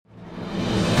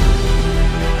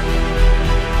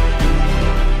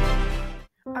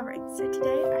So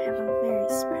today I have a very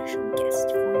special guest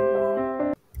for you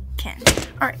all, Ken.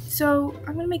 Alright, so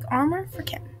I'm going to make armor for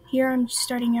Ken. Here I'm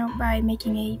starting out by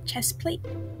making a chest plate.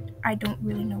 I don't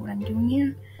really know what I'm doing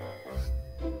here,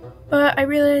 but I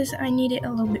realized I need it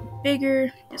a little bit bigger.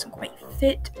 It doesn't quite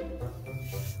fit.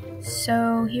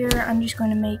 So here I'm just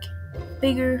going to make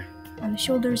bigger on the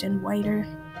shoulders and wider.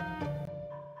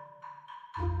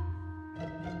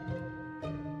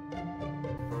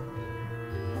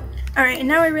 Alright, and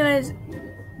now I realize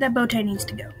that bow tie needs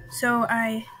to go. So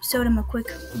I sewed him a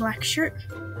quick black shirt.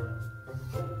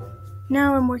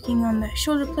 Now I'm working on the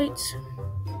shoulder plates.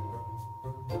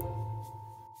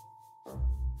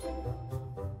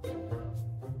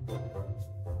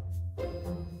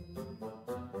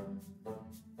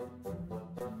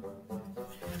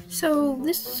 So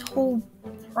this whole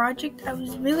project I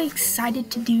was really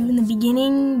excited to do in the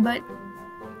beginning, but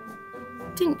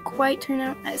it didn't quite turn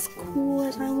out as cool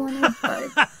as I wanted,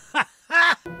 but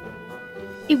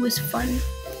it was fun.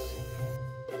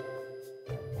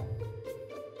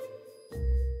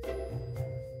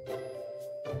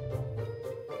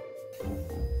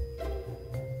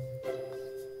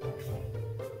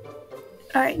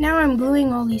 Alright, now I'm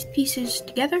gluing all these pieces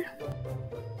together.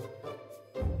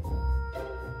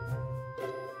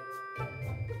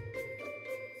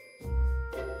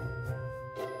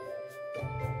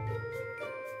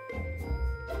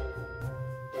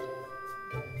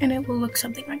 And it will look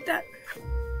something like that.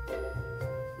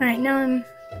 Alright, now I'm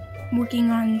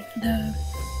working on the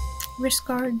wrist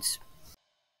guards.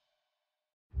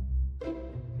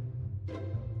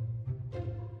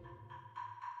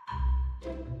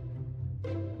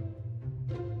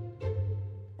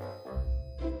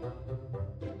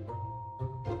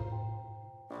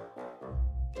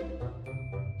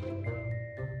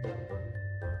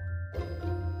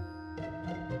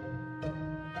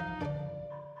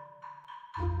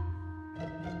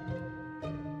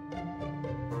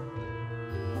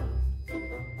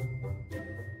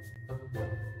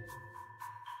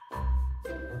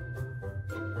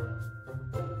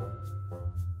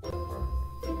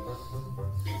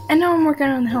 And now I'm working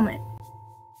on the helmet.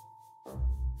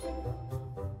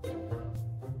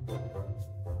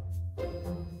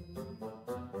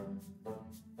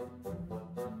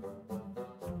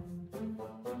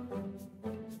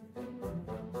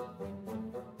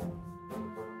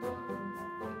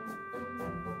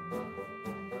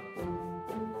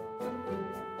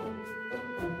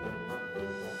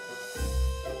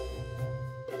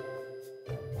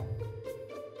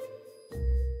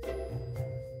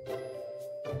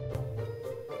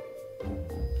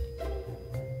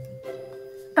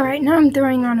 Alright, now I'm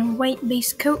throwing on a white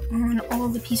base coat on all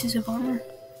the pieces of armor.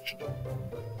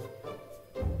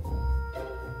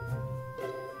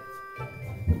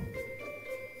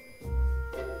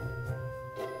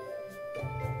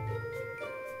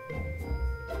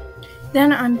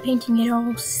 Then I'm painting it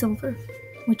all silver,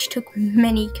 which took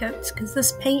many coats because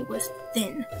this paint was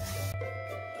thin.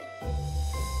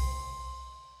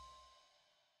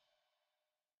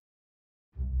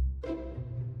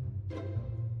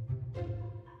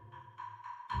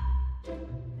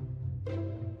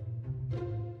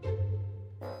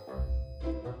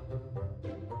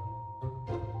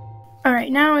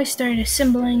 Alright, now I started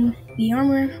assembling the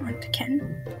armor onto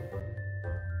Ken.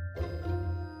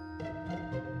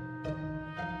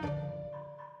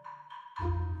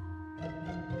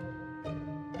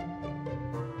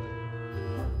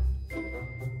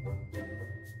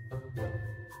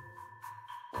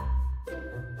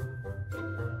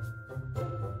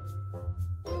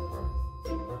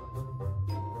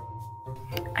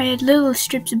 I had little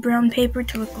strips of brown paper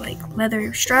to look like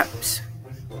leather straps.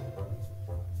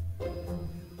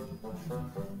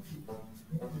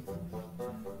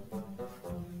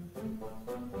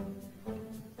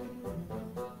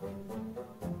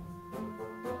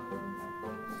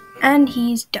 And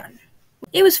he's done.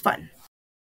 It was fun.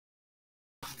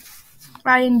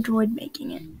 I enjoyed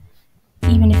making it,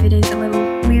 even if it is a little